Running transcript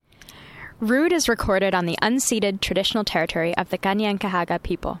Rude is recorded on the unceded traditional territory of the Kanien'kehá:ka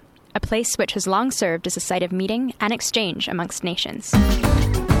people, a place which has long served as a site of meeting and exchange amongst nations.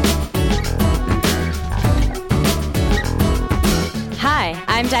 Hi,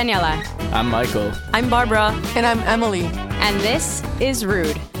 I'm Daniela. I'm Michael. I'm Barbara. And I'm Emily. And this is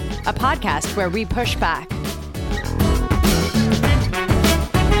Rude, a podcast where we push back.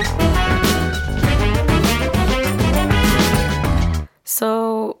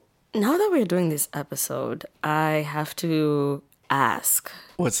 So, now that we're doing this episode, I have to ask.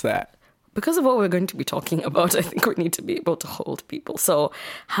 What's that? Because of what we're going to be talking about, I think we need to be able to hold people. So,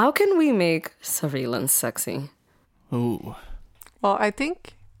 how can we make surveillance sexy? Ooh. Well, I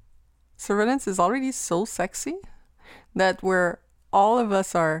think surveillance is already so sexy that all of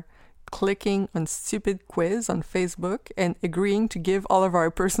us are clicking on stupid quiz on Facebook and agreeing to give all of our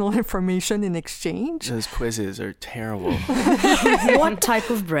personal information in exchange. Those quizzes are terrible. What type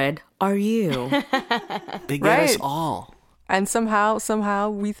of bread are you? They get us Right. all. And somehow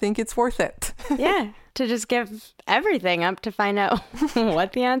we think it's worth it. Yeah, to just give everything up to find out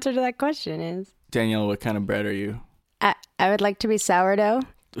what the answer to that question is. Danielle, what kind of bread are you? I would like to be sourdough.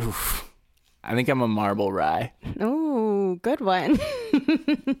 Oof. I think I'm a marble rye. Ooh, good one.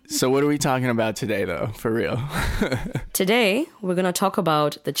 So what are we talking about today, though, for real? Today, we're going to talk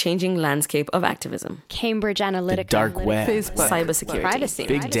about the changing landscape of activism, Cambridge Analytica. The dark web. Facebook. cybersecurity, Privacy.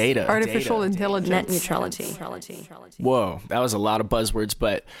 Big data. Artificial intelligence. net neutrality. Whoa, that was a lot of buzzwords,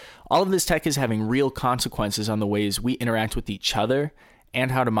 but all of this tech is having real consequences on the ways we interact with each other and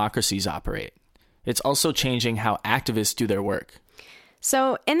how democracies operate. It's also changing how activists do their work.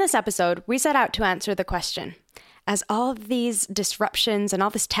 So, in this episode, we set out to answer the question. As all of these disruptions and all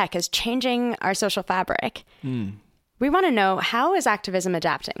this tech is changing our social fabric, we want to know, how is activism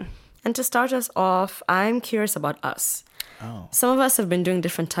adapting? And to start us off, I'm curious about us. Oh. Some of us have been doing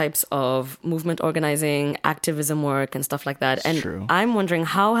different types of movement organizing, activism work, and stuff like that. And true. I'm wondering,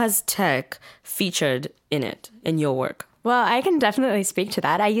 how has tech featured in it, in your work? Well, I can definitely speak to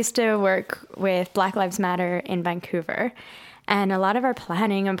that. I used to work with Black Lives Matter in Vancouver, and a lot of our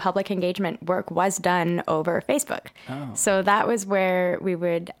planning and public engagement work was done over Facebook. Oh. So that was where we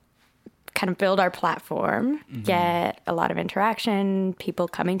would kind of build our platform, get a lot of interaction, people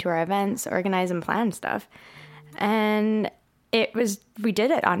coming to our events, organize and plan stuff. And we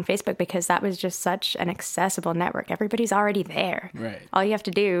did it on Facebook because that was just such an accessible network. Everybody's already there. Right. All you have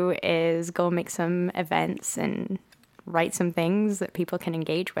to do is go make some events and write some things that people can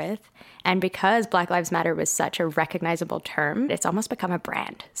engage with. And because Black Lives Matter was such a recognizable term, it's almost become a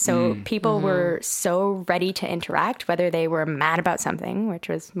brand. So people were so ready to interact, whether they were mad about something, which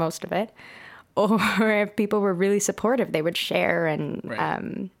was most of it, or if people were really supportive, they would share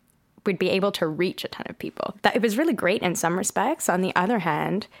and we'd be able to reach a ton of people. It was really great in some respects. On the other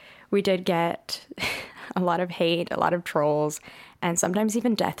hand, we did get a lot of hate, a lot of trolls, and sometimes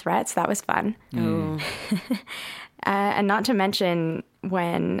even death threats. That was fun. And not to mention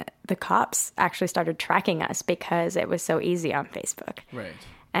when the cops actually started tracking us because it was so easy on Facebook. Right.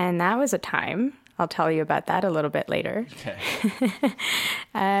 And that was a time. I'll tell you about that a little bit later. Okay.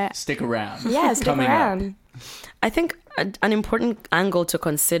 Stick around. Yeah, stick Coming around. up. I think an important angle to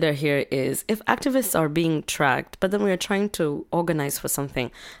consider here is, if activists are being tracked, but then we are trying to organize for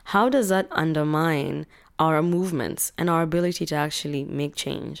something, how does that undermine our movements and our ability to actually make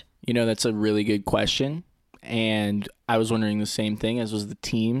change? You know, that's a really good question. And I was wondering the same thing, as was the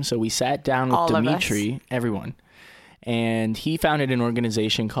team. So we sat down with All of us. Dimitri, everyone, and he founded an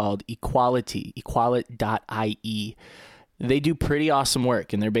organization called Equality, equalit.ie. They do pretty awesome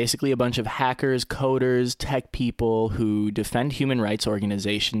work, and they're basically a bunch of hackers, coders, tech people who defend human rights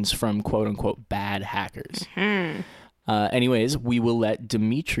organizations from quote-unquote bad hackers. Anyways, we will let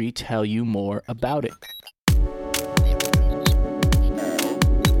Dimitri tell you more about it.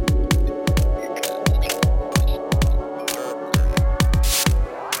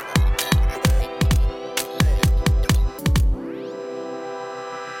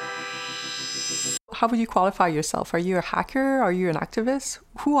 How would you qualify yourself? Are you a hacker? Are you an activist?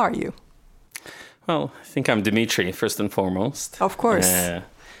 Who are you? Well, I think I'm Dimitri, first and foremost. Of course.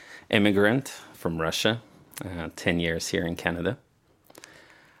 Immigrant from Russia, 10 years here in Canada.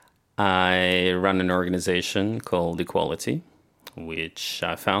 I run an organization called Equality, which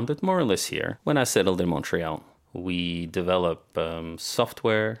I founded more or less here when I settled in Montreal. We develop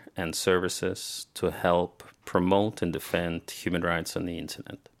software and services to help promote and defend human rights on the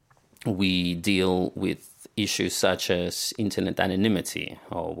internet. We deal with issues such as internet anonymity,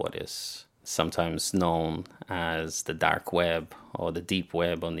 or what is sometimes known as the dark web or the deep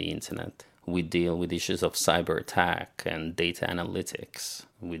web on the internet. We deal with issues of cyber attack and data analytics.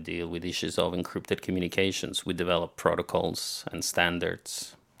 We deal with issues of encrypted communications. We develop protocols and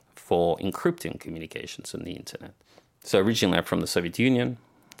standards for encrypting communications on the internet. So originally I'm from the Soviet Union.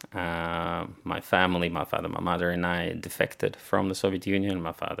 My family, my father, my mother, and I defected from the Soviet Union.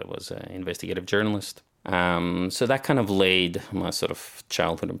 My father was an investigative journalist. So that kind of laid my sort of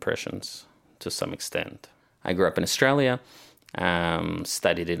childhood impressions to some extent. I grew up in Australia,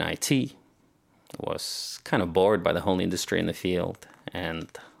 studied in IT, was kind of bored by the whole industry in the field, and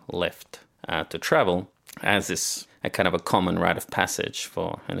left to travel, as is a kind of a common rite of passage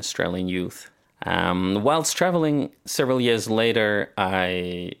for an Australian youth. Whilst traveling, several years later,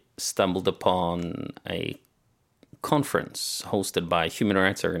 I stumbled upon a conference hosted by a human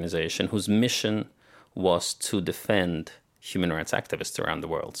rights organization whose mission was to defend human rights activists around the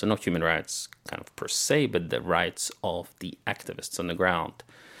world. So not human rights kind of per se, but the rights of the activists on the ground,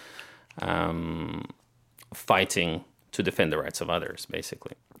 fighting to defend the rights of others,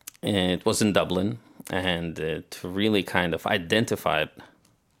 basically. It was in Dublin, and it really kind of identified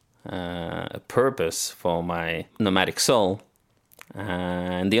a purpose for my nomadic soul.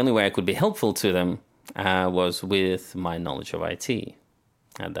 And the only way I could be helpful to them was with my knowledge of IT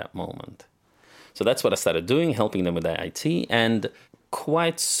at that moment. So that's what I started doing, helping them with the IT. And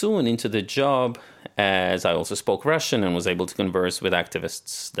quite soon into the job, as I also spoke Russian and was able to converse with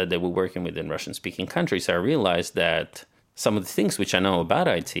activists that they were working with in Russian-speaking countries, I realized that some of the things which I know about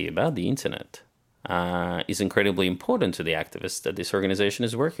IT, about the internet, is incredibly important to the activists that this organization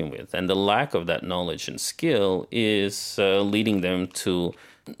is working with. And the lack of that knowledge and skill is leading them to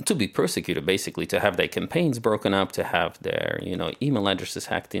be persecuted, basically, to have their campaigns broken up, to have their email addresses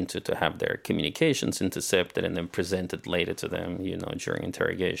hacked into, to have their communications intercepted and then presented later to them, during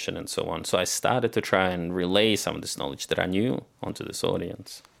interrogation and so on. So I started to try and relay some of this knowledge that I knew onto this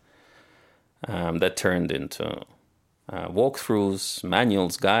audience. That turned into walkthroughs,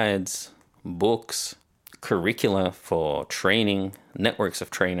 manuals, guides, books, curricula for training, networks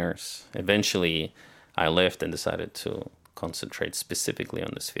of trainers. Eventually, I left and decided to concentrate specifically on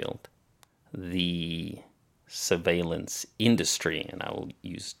this field. The surveillance industry, and I will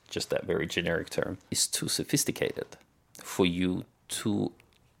use just that very generic term, is too sophisticated for you to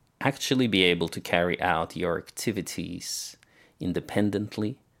actually be able to carry out your activities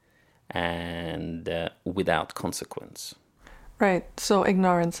independently and without consequence. Right. So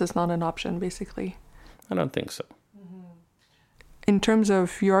ignorance is not an option, basically. I don't think so. In terms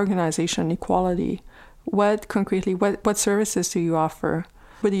of your organization, Equality, what services do you offer?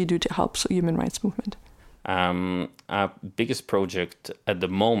 What do you do to help the human rights movement? Our biggest project at the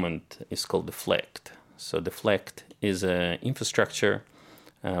moment is called Deflect. So Deflect is an infrastructure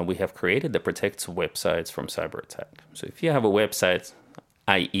we have created that protects websites from cyber attack. So if you have a website,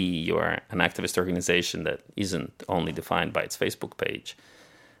 i.e. you're an activist organization that isn't only defined by its Facebook page,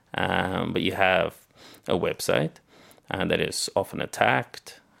 but you have a website that is often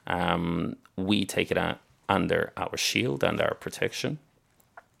attacked, we take it under our shield, under our protection.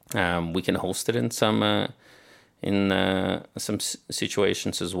 We can host it in some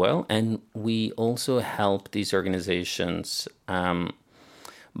situations as well, and we also help these organizations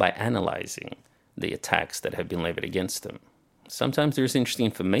by analyzing the attacks that have been levied against them. Sometimes there's interesting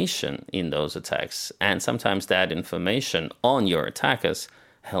information in those attacks, and sometimes that information on your attackers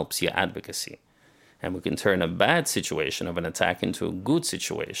helps your advocacy. And we can turn a bad situation of an attack into a good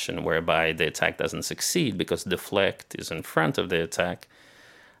situation whereby the attack doesn't succeed because Deflect is in front of the attack.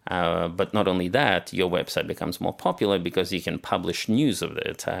 But not only that, your website becomes more popular because you can publish news of the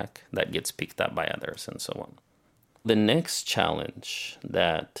attack that gets picked up by others and so on. The next challenge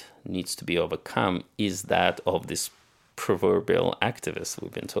that needs to be overcome is that of this proverbial activists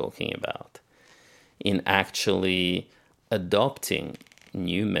we've been talking about in actually adopting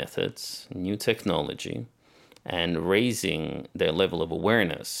new methods, new technology, and raising their level of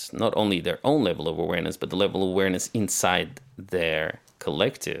awareness, not only their own level of awareness, but the level of awareness inside their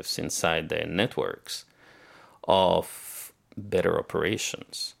collectives, inside their networks, of better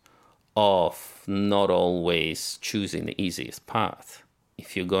operations, of not always choosing the easiest path.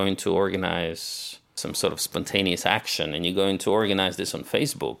 If you're going to organize some sort of spontaneous action and you're going to organize this on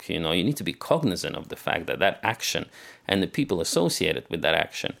Facebook, you need to be cognizant of the fact that that action and the people associated with that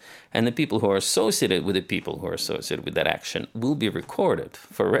action and the people who are associated with the people who are associated with that action will be recorded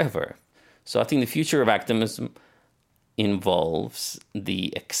forever. So I think the future of activism involves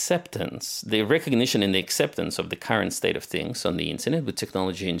the acceptance, the recognition and the acceptance of the current state of things on the internet with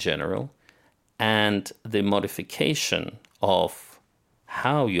technology in general, and the modification of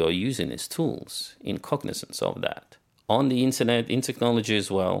how you're using these tools in cognizance of that. On the internet, in technology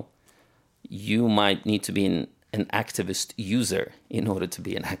as well, you might need to be an activist user in order to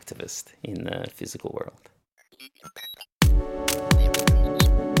be an activist in the physical world.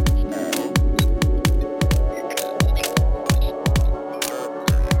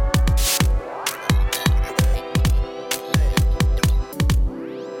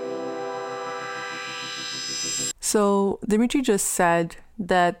 So Dimitri just said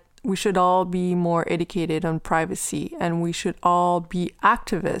that we should all be more educated on privacy and we should all be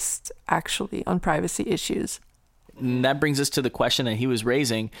activists, actually, on privacy issues. And that brings us to the question that he was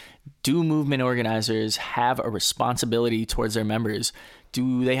raising. Do movement organizers have a responsibility towards their members?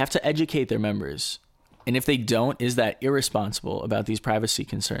 Do they have to educate their members? And if they don't, is that irresponsible about these privacy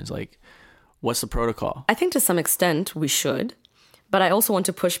concerns? Like, what's the protocol? I think to some extent we should. But I also want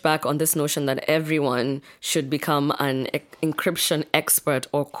to push back on this notion that everyone should become an encryption expert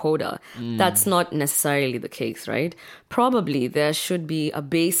or coder. That's not necessarily the case, right? Probably there should be a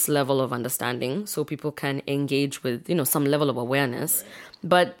base level of understanding so people can engage with, some level of awareness.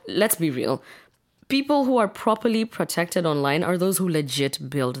 But let's be real. People who are properly protected online are those who legit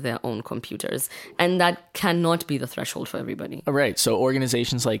build their own computers. And that cannot be the threshold for everybody. Right. So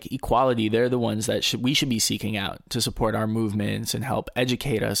organizations like Equality, they're the ones that we should be seeking out to support our movements and help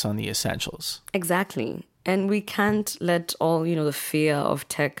educate us on the essentials. Exactly. And we can't let all, the fear of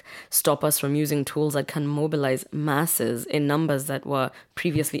tech stop us from using tools that can mobilize masses in numbers that were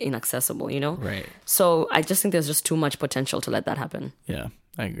previously inaccessible, Right. So I just think there's just too much potential to let that happen. Yeah,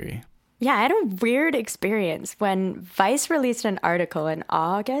 I agree. Yeah, I had a weird experience when Vice released an article in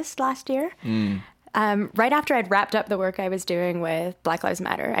August last year. Right after I'd wrapped up the work I was doing with Black Lives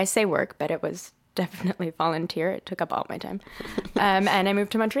Matter. I say work, but it was definitely volunteer. It took up all my time. And I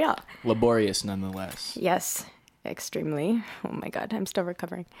moved to Montreal. Laborious nonetheless. Yes, extremely. Oh my God, I'm still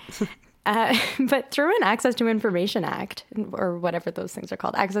recovering. But through an Access to Information Act, or whatever those things are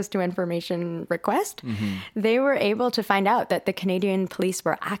called, Access to Information request, they were able to find out that the Canadian police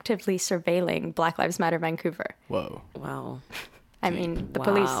were actively surveilling Black Lives Matter Vancouver. Whoa. Wow. I mean, the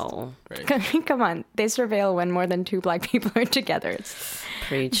Wow. police, come on, they surveil when more than 2 Black people are together.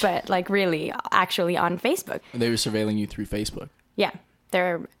 Preach. But really, actually on Facebook. They were surveilling you through Facebook. Yeah,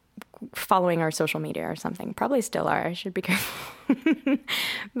 they're following our social media or something. Probably still are. I should be careful.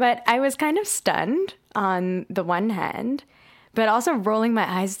 But I was kind of stunned on the one hand, but also rolling my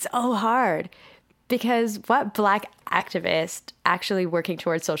eyes so hard because what Black activist actually working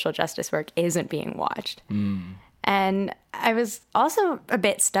towards social justice work isn't being watched. And I was also a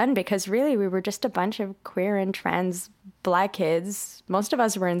bit stunned because really we were just a bunch of queer and trans Black kids. Most of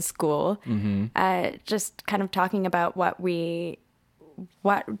us were in school, just kind of talking about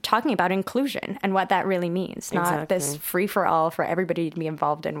talking about inclusion and what that really means. Not this free-for-all for everybody to be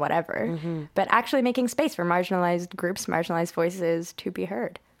involved in whatever, but actually making space for marginalized groups, marginalized voices to be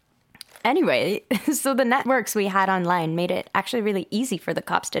heard. Anyway, so the networks we had online made it actually really easy for the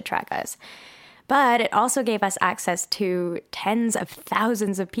cops to track us. But it also gave us access to tens of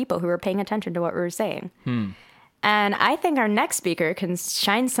thousands of people who were paying attention to what we were saying. And I think our next speaker can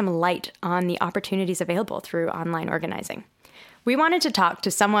shine some light on the opportunities available through online organizing. We wanted to talk to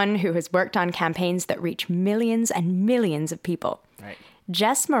someone who has worked on campaigns that reach millions and millions of people. Right.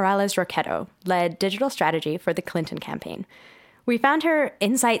 Jess Morales-Roquetto led digital strategy for the Clinton campaign. We found her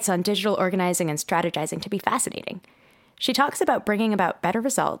insights on digital organizing and strategizing to be fascinating. She talks about bringing about better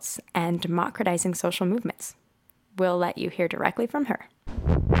results and democratizing social movements. We'll let you hear directly from her.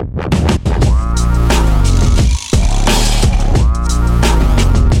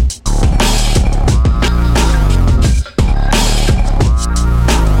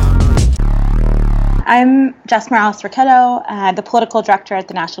 I'm Jess Morales-Roquetto, the political director at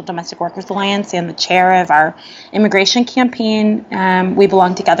the National Domestic Workers Alliance and the chair of our immigration campaign, We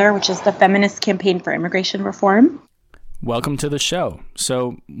Belong Together, which is the feminist campaign for immigration reform. Welcome to the show.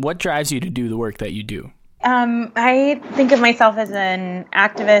 So what drives you to do the work that you do? I think of myself as an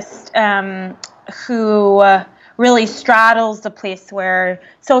activist who really straddles the place where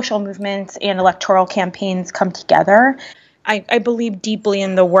social movements and electoral campaigns come together. I believe deeply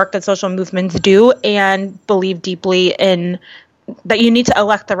in the work that social movements do and believe deeply in that you need to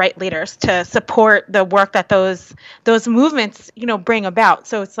elect the right leaders to support the work that those movements, bring about.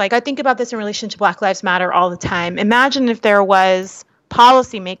 So it's like I think about this in relation to Black Lives Matter all the time. Imagine if there was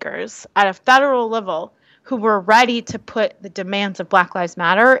policymakers at a federal level who were ready to put the demands of Black Lives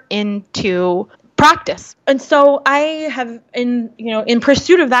Matter into practice. And so I have, in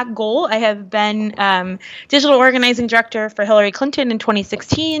pursuit of that goal, I have been digital organizing director for Hillary Clinton in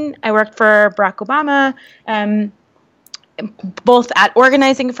 2016. I worked for Barack Obama, both at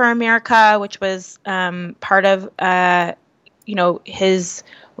Organizing for America, which was part of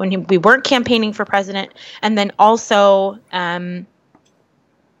we weren't campaigning for president, and then also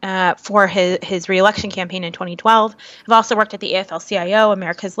for his reelection campaign in 2012. I've also worked at the AFL-CIO,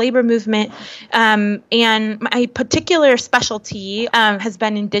 America's Labor Movement, and my particular specialty has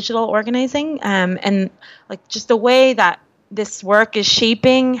been in digital organizing, and like just the way that this work is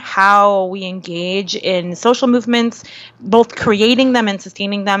shaping how we engage in social movements, both creating them and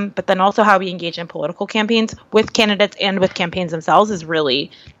sustaining them, but then also how we engage in political campaigns with candidates and with campaigns themselves is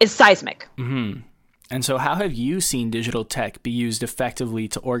seismic. Mm-hmm. And so how have you seen digital tech be used effectively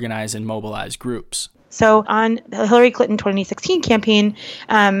to organize and mobilize groups? So on the Hillary Clinton 2016 campaign,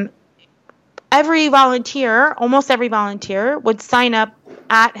 almost every volunteer would sign up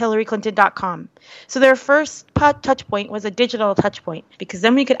at HillaryClinton.com. So their first touch point was a digital touch point, because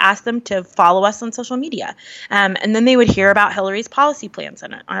then we could ask them to follow us on social media. And then they would hear about Hillary's policy plans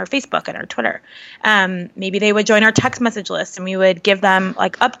on our Facebook and our Twitter. Maybe they would join our text message list, and we would give them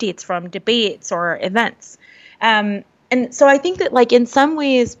like updates from debates or events. And so I think that, like, in some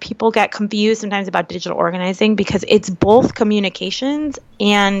ways people get confused sometimes about digital organizing because it's both communications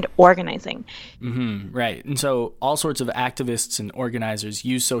and organizing. Mm-hmm, right. And so all sorts of activists and organizers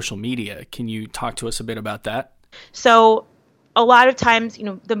use social media. Can you talk to us a bit about that? So a lot of times,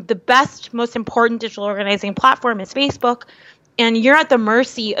 the best, most important digital organizing platform is Facebook. And you're at the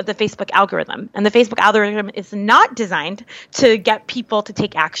mercy of the Facebook algorithm. And the Facebook algorithm is not designed to get people to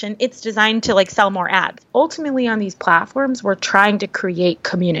take action. It's designed to sell more ads. Ultimately, on these platforms, we're trying to create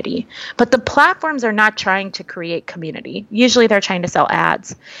community. But the platforms are not trying to create community. Usually they're trying to sell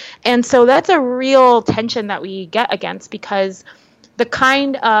ads. And so that's a real tension that we get against, because the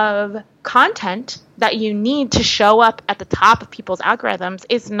kind of content that you need to show up at the top of people's algorithms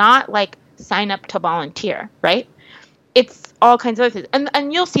is not like sign up to volunteer, right? It's all kinds of other things.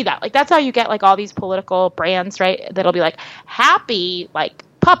 And you'll see that. That's how you get all these political brands, right? That'll be happy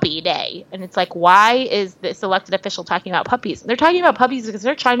puppy day. And it's why is this elected official talking about puppies? They're talking about puppies because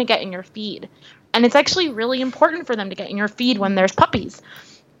they're trying to get in your feed. And it's actually really important for them to get in your feed when there's puppies.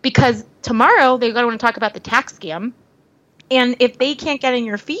 Because tomorrow they're going to want to talk about the tax scam. And if they can't get in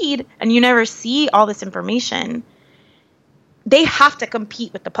your feed and you never see all this information, they have to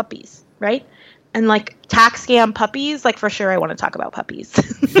compete with the puppies, right? And tax scam puppies, for sure I want to talk about puppies.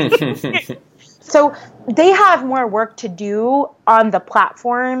 So they have more work to do on the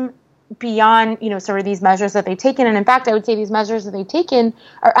platform beyond, sort of these measures that they've taken. And in fact, I would say these measures that they've taken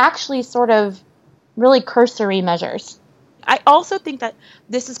are actually sort of really cursory measures. I also think that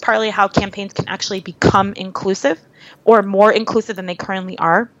this is partly how campaigns can actually become inclusive, or more inclusive than they currently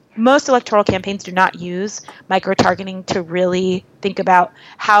are. Most electoral campaigns do not use micro-targeting to really think about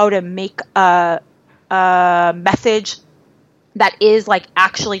how to make a message that is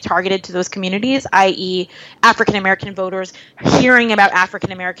actually targeted to those communities, i.e. African-American voters hearing about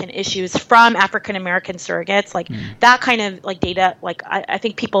African-American issues from African-American surrogates, that kind of data. I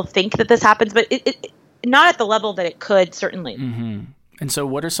think people think that this happens, but it not at the level that it could, certainly. Mm-hmm. And so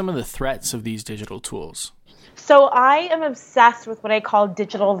what are some of the threats of these digital tools? So I am obsessed with what I call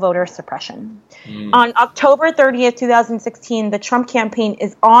digital voter suppression. On October 30th, 2016, the Trump campaign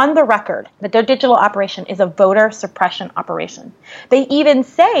is on the record that their digital operation is a voter suppression operation. They even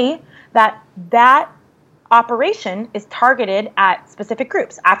say that operation is targeted at specific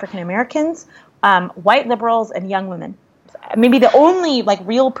groups, African Americans, white liberals, and young women. Maybe the only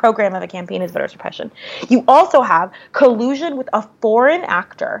real program of a campaign is voter suppression. You also have collusion with a foreign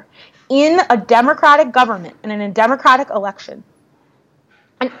actor in a democratic government and in a democratic election.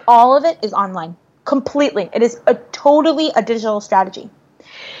 And all of it is online, completely. It is totally a digital strategy.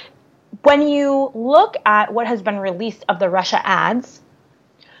 When you look at what has been released of the Russia ads,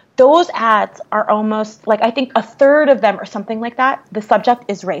 those ads are almost, I think a third of them or something like that, the subject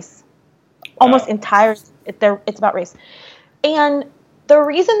is race. Almost entire, it's about race. And the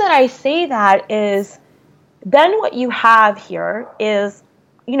reason that I say that is then what you have here is,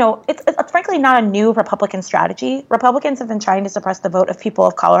 it's frankly not a new Republican strategy. Republicans have been trying to suppress the vote of people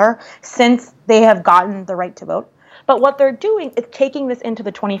of color since they have gotten the right to vote. But what they're doing is taking this into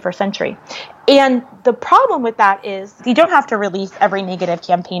the 21st century. And the problem with that is you don't have to release every negative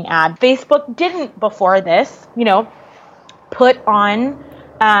campaign ad. Facebook didn't before this, put on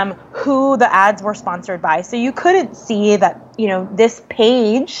who the ads were sponsored by. So you couldn't see that, this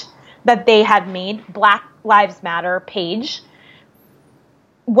page that they had made, Black Lives Matter page,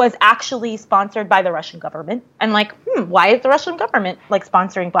 was actually sponsored by the Russian government. And why is the Russian government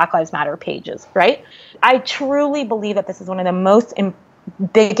sponsoring Black Lives Matter pages, right? I truly believe that this is one of the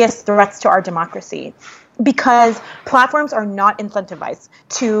biggest threats to our democracy, because platforms are not incentivized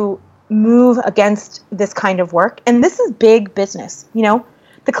to move against this kind of work. And this is big business.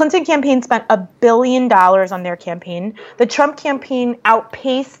 The Clinton campaign spent $1 billion on their campaign. The Trump campaign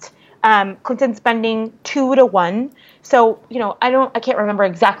outpaced Clinton spending 2-1. So, I can't remember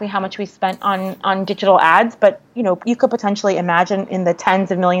exactly how much we spent on digital ads, but, you could potentially imagine in the tens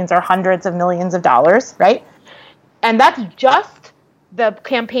of millions or hundreds of millions of dollars, right? And that's just the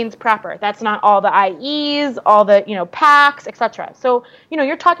campaigns proper. That's not all the IEs, all the, PACs, etc. So,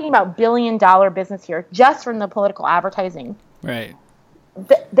 you're talking about $1 billion business here just from the political advertising. Right.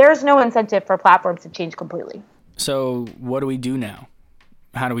 There's no incentive for platforms to change completely. So what do we do now?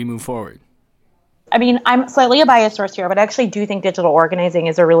 How do we move forward? I mean, I'm slightly a biased source here, but I actually do think digital organizing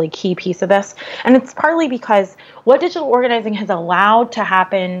is a really key piece of this. And it's partly because what digital organizing has allowed to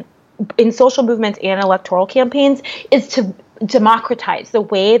happen in social movements and electoral campaigns is to democratize the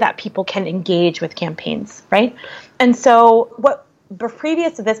way that people can engage with campaigns, right? And so what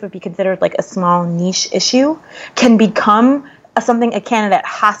previous to this would be considered like a small niche issue can become something a candidate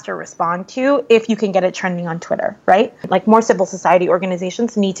has to respond to if you can get it trending on Twitter, right? Like more civil society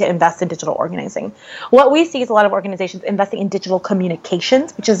organizations need to invest in digital organizing. What we see is a lot of organizations investing in digital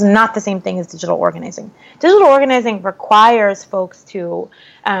communications, which is not the same thing as digital organizing. Digital organizing requires folks to,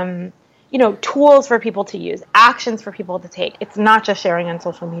 tools for people to use, actions for people to take. It's not just sharing on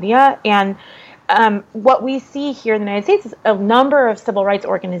social media. And what we see here in the United States is a number of civil rights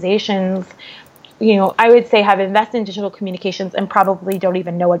organizations I would say have invested in digital communications and probably don't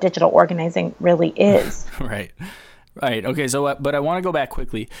even know what digital organizing really is. Right. Okay. So, but I want to go back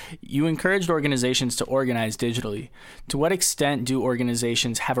quickly. You encouraged organizations to organize digitally. To what extent do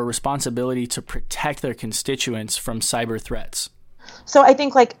organizations have a responsibility to protect their constituents from cyber threats? So I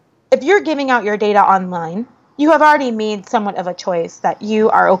think if you're giving out your data online, you have already made somewhat of a choice that you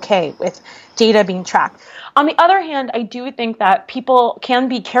are okay with data being tracked. On the other hand, I do think that people can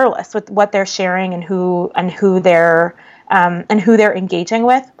be careless with what they're sharing and who they're engaging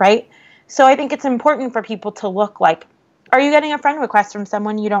with, right? So I think it's important for people to look are you getting a friend request from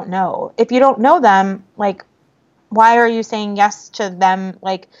someone you don't know? If you don't know them, why are you saying yes to them,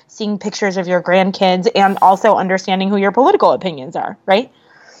 seeing pictures of your grandkids and also understanding who your political opinions are, right?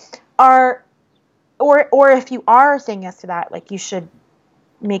 Or if you are saying yes to that, you should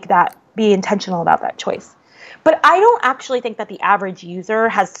be intentional about that choice. But I don't actually think that the average user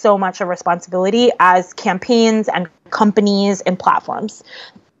has so much a responsibility as campaigns and companies and platforms.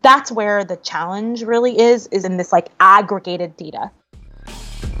 That's where the challenge really is in this aggregated data.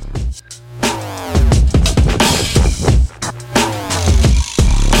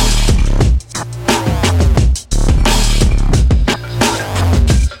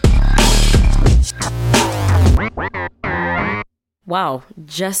 Wow,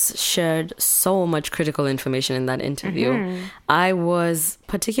 Jess shared so much critical information in that interview. Mm-hmm. I was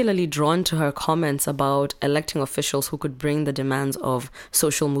particularly drawn to her comments about electing officials who could bring the demands of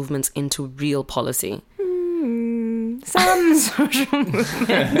social movements into real policy. Some social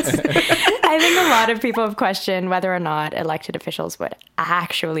movements. I think a lot of people have questioned whether or not elected officials would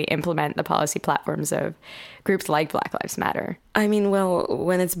actually implement the policy platforms of groups like Black Lives Matter. I mean, well,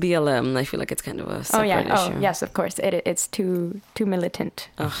 when it's BLM, I feel like it's kind of a separate issue. Oh, yes, of course. It's too militant.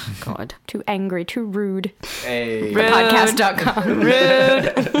 Oh, God. Too angry, too rude. Hey. Rude. Podcast.com.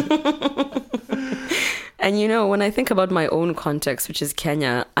 Rude. And when I think about my own context, which is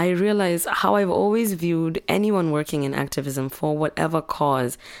Kenya, I realize how I've always viewed anyone working in activism for whatever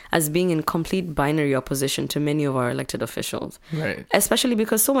cause as being in complete binary opposition to many of our elected officials. Right. Especially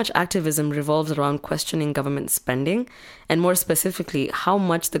because so much activism revolves around questioning government spending, and more specifically, how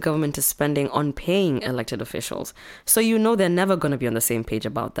much the government is spending on paying elected officials. So they're never going to be on the same page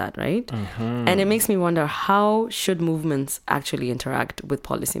about that, right? Mm-hmm. And it makes me wonder, how should movements actually interact with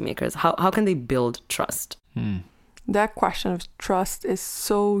policymakers? How can they build trust? That question of trust is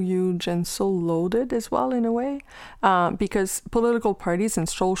so huge and so loaded as well in a way, because political parties and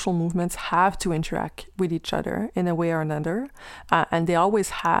social movements have to interact with each other in a way or another, and they always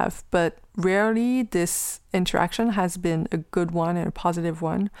have, but rarely this interaction has been a good one and a positive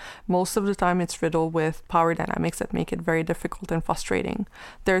one. Most of the time it's riddled with power dynamics that make it very difficult and frustrating.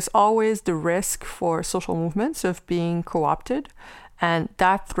 There's always the risk for social movements of being co-opted, and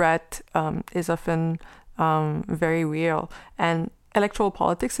that threat is often very real. And electoral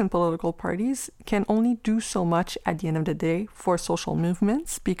politics and political parties can only do so much at the end of the day for social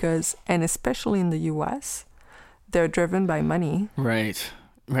movements because, and especially in the US, they're driven by money. Right.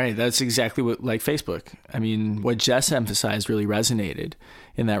 That's exactly what, Facebook. I mean, what Jess emphasized really resonated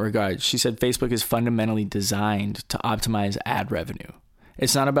in that regard. She said Facebook is fundamentally designed to optimize ad revenue.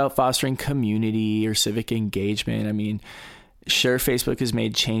 It's not about fostering community or civic engagement. I mean, Sure, Facebook has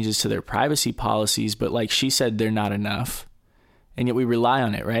made changes to their privacy policies, but like she said, they're not enough. And yet we rely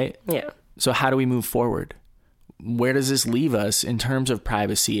on it, right? Yeah. So how do we move forward? Where does this leave us in terms of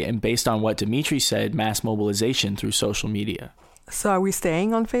privacy and based on what Dimitri said, mass mobilization through social media? So are we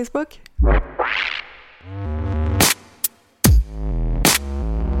staying on Facebook?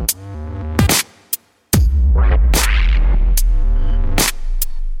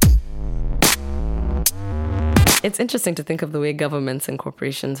 It's interesting to think of the way governments and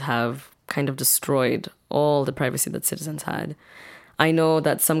corporations have kind of destroyed all the privacy that citizens had. I know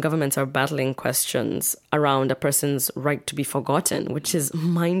that some governments are battling questions around a person's right to be forgotten, which is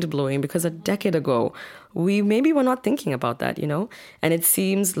mind-blowing because a decade ago, we maybe were not thinking about that, you know? And it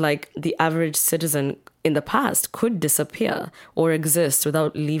seems like the average citizen in the past could disappear or exist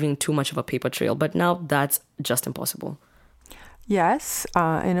without leaving too much of a paper trail. But now that's just impossible. Yes,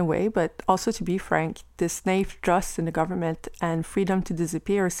 in a way, but also to be frank, this naive trust in the government and freedom to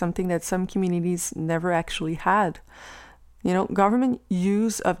disappear is something that some communities never actually had. You know, government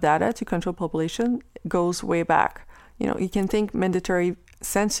use of data to control population goes way back. You know, you can think mandatory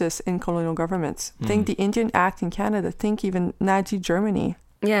census in colonial governments. Think the Indian Act in Canada. Think even Nazi Germany.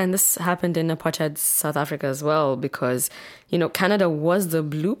 Yeah, and this happened in apartheid South Africa as well because, you know, Canada was the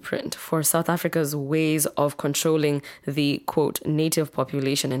blueprint for South Africa's ways of controlling the, quote, native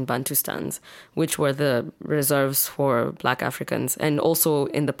population in Bantustans, which were the reserves for Black Africans, and also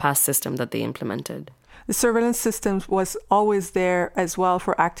in the past system that they implemented. The surveillance system was always there as well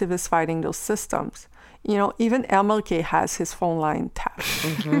for activists fighting those systems. You know, even MLK has his phone line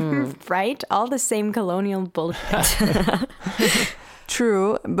tapped. Right? All the same colonial bullshit.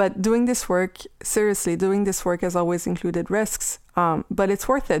 True, but doing this work has always included risks, but it's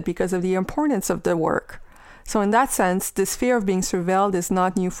worth it because of the importance of the work. So in that sense, this fear of being surveilled is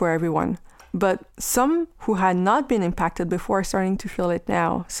not new for everyone, but some who had not been impacted before are starting to feel it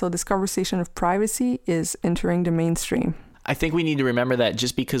now. So this conversation of privacy is entering the mainstream. I think we need to remember that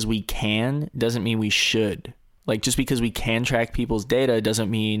just because we can doesn't mean we should. Like, just because we can track people's data doesn't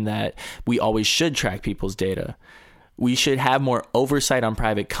mean that we always should track people's data. We should have more oversight on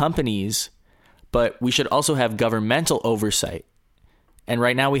private companies, but we should also have governmental oversight. And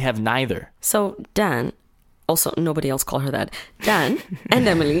right now we have neither. So, Dan, also nobody else call her that, Dan and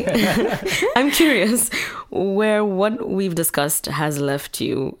Emily, I'm curious where what we've discussed has left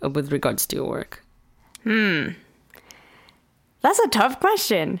you with regards to your work. That's a tough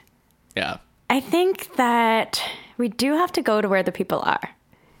question. Yeah. I think that we do have to go to where the people are.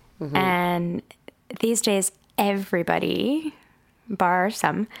 And these days, everybody, bar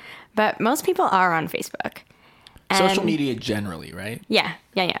some, but most people are on Facebook. Social And- media generally, right? Yeah,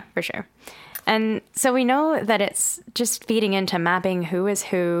 for sure. And so we know that it's just feeding into mapping who is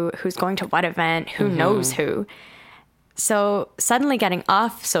who's going to what event, who knows who. So suddenly getting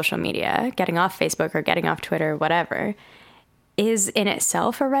off social media, getting off Facebook or getting off Twitter, whatever, is in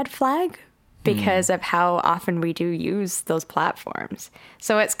itself a red flag because of how often we do use those platforms.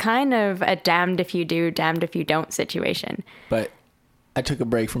 So it's kind of a damned if you do, damned if you don't situation. But I took a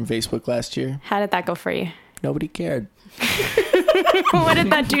break from Facebook last year. How did that go for you? Nobody cared. What did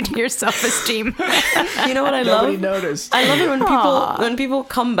that do to your self-esteem? You know what I Nobody love? noticed. I love it when people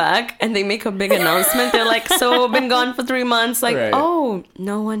come back and they make a big announcement. They're like, so been gone for 3 months. Like, Right. oh,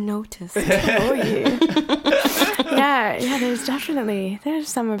 no one noticed. Oh, yeah. Yeah, there's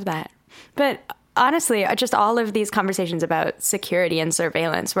some of that. But honestly, just all of these conversations about security and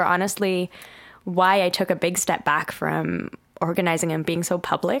surveillance were honestly why I took a big step back from organizing and being so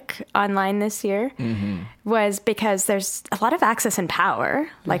public online this year, was because there's a lot of access and power,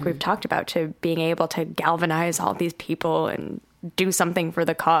 like we've talked about, to being able to galvanize all these people and do something for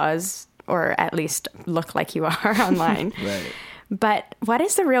the cause, or at least look like you are online. Right. But what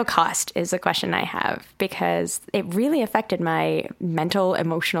is the real cost is the question I have, because it really affected my mental,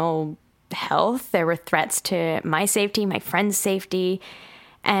 emotional health. There were threats to my safety, my friends' safety,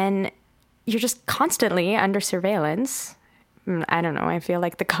 and you're just constantly under surveillance. I don't know. I feel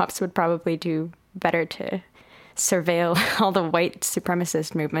like the cops would probably do better to surveil all the white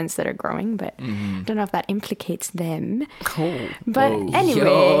supremacist movements that are growing, but I don't know if that implicates them. But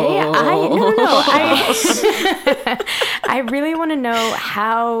anyway, I really want to know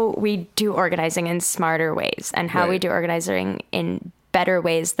how we do organizing in smarter ways and how we do organizing in better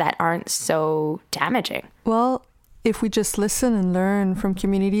ways that aren't so damaging. Well, if we just listen and learn from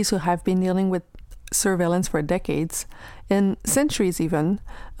communities who have been dealing with surveillance for decades and centuries even,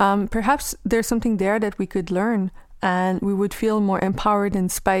 perhaps there's something there that we could learn and we would feel more empowered in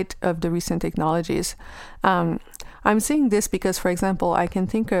spite of the recent technologies. I'm saying this because, for example, I can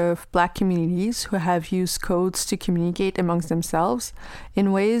think of Black communities who have used codes to communicate amongst themselves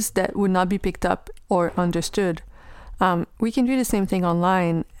in ways that would not be picked up or understood. We can do the same thing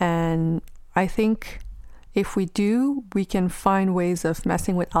online, and I think if we do, we can find ways of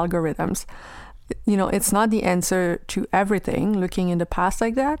messing with algorithms. You know, it's not the answer to everything, looking in the past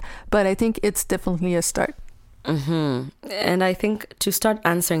like that, but I think it's definitely a start. And I think to start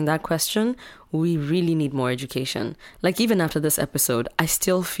answering that question, we really need more education. Like, even after this episode, I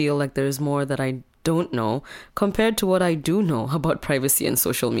still feel like there's more that I don't know compared to what I do know about privacy and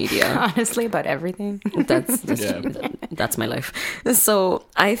social media. Honestly, about everything. That's my life. So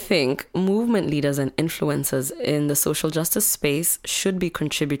I think movement leaders and influencers in the social justice space should be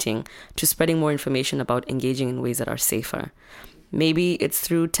contributing to spreading more information about engaging in ways that are safer. Maybe it's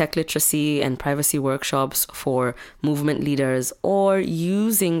through tech literacy and privacy workshops for movement leaders, or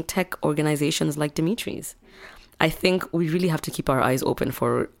using tech organizations like Dimitri's. I think we really have to keep our eyes open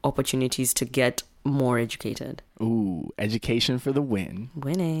for opportunities to get more educated. Ooh, education for the win.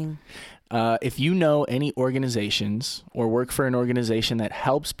 Winning. If you know any organizations or work for an organization that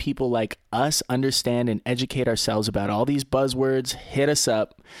helps people like us understand and educate ourselves about all these buzzwords, hit us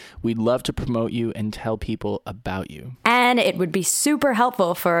up. We'd love to promote you and tell people about you. And it would be super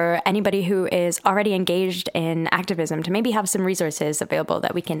helpful for anybody who is already engaged in activism to maybe have some resources available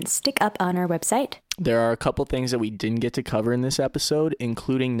that we can stick up on our website. There are a couple things that we didn't get to cover in this episode,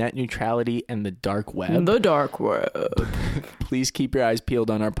 including net neutrality and the dark web. The dark web. Please keep your eyes peeled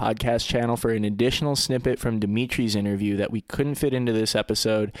on our podcast channel for an additional snippet from Dimitri's interview that we couldn't fit into this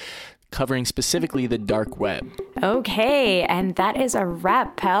episode, covering specifically the dark web. Okay, and that is a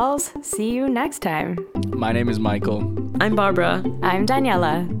wrap, pals. See you next time. My name is Michael. I'm Barbara. I'm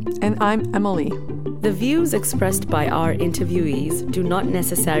Daniela. And I'm Emily. The views expressed by our interviewees do not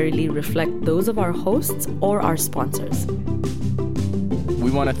necessarily reflect those of our hosts or our sponsors. We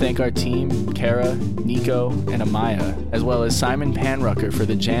want to thank our team, Kara, Nico, and Amaya, as well as Simon Panrucker for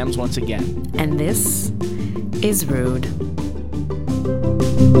the jams once again. And this is Rude.